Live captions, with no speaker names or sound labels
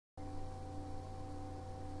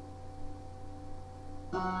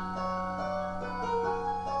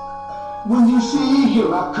When you see,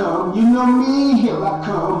 here I come, you know me, here I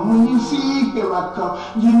come. When you see, here I come,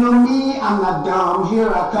 you know me, I'm not dumb,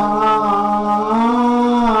 here I come.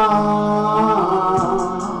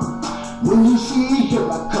 When you see, here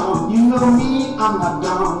I come, you know me, I'm not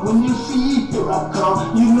dumb. When you see, here I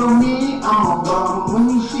come, you know me, I'm a bum. When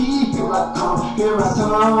you see, here I come, here I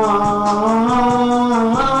come.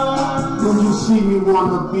 When you see me,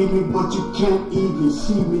 wanna be me, but you can't even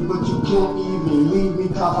see me, but you can't even leave me,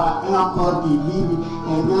 cause I am a believer.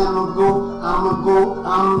 And I'ma go,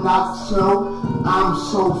 I'm not slow, I'm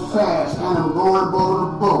so fast, and I'm going bow to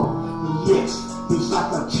bow. Yes, it's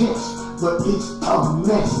like a test, but it's a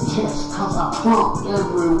mess test, cause I flunk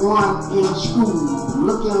everyone in school,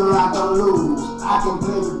 looking like a lose. I can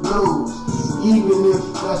play the blues, even if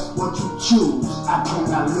that's what you choose, I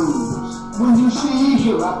cannot lose. When you see,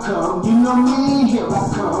 here I come, you know me, here I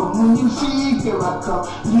come. When you see, here I come,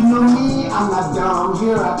 you know me, I'm not dumb,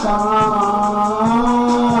 here I come.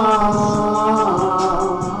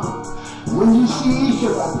 When you see,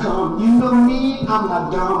 here I come, you know me, I'm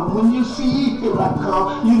not dumb. When you see, here I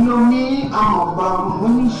come, you know me, I'm a bum.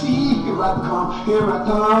 When you see, here I come, here I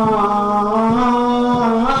come.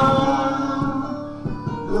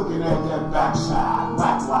 Looking at that backside,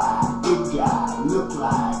 back wide, big guy, look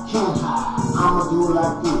like can't hide. I'ma do it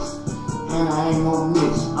like this, and I ain't gonna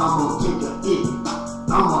miss. I'ma take a it,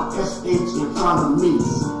 I'ma SH in front of me,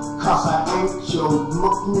 cause I ain't your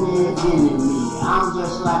muckhead enemy. I'm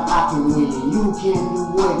just like I can win, you can do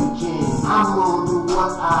what you can. I'm gonna do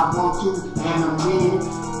what I want to, and I'm in,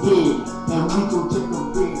 and we gon' take a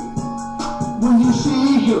big. When you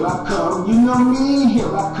see, here I come, you know me,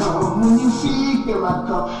 here I come. When you see, here I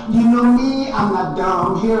come, you know me, I'm not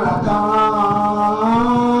dumb, here I come.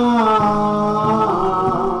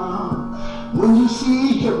 When you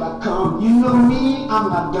see, here I come, you know me, I'm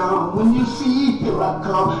not dumb. When you see, here I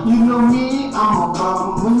come, you know me, I'm a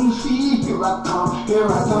bum. When you see, here I come, here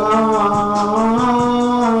I come.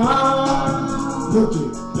 Look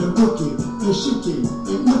it, and look it, and shook it,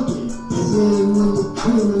 and look it. And then when you're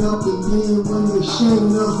cleaning up, and then when you're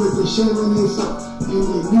shaming us with the shaming this up, and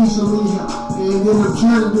they need some help, and then I'm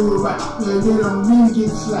trying to do it right, and then I'm really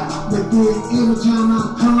getting slapped. But then every time I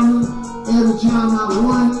come, every time I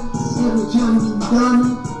won it, every time you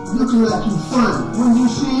done it, looking like you funny. When you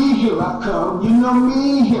see, here I come, you know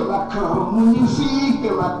me, here I come. When you see,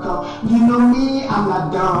 here I come, you know me, I'm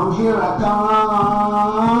not dumb, here I come.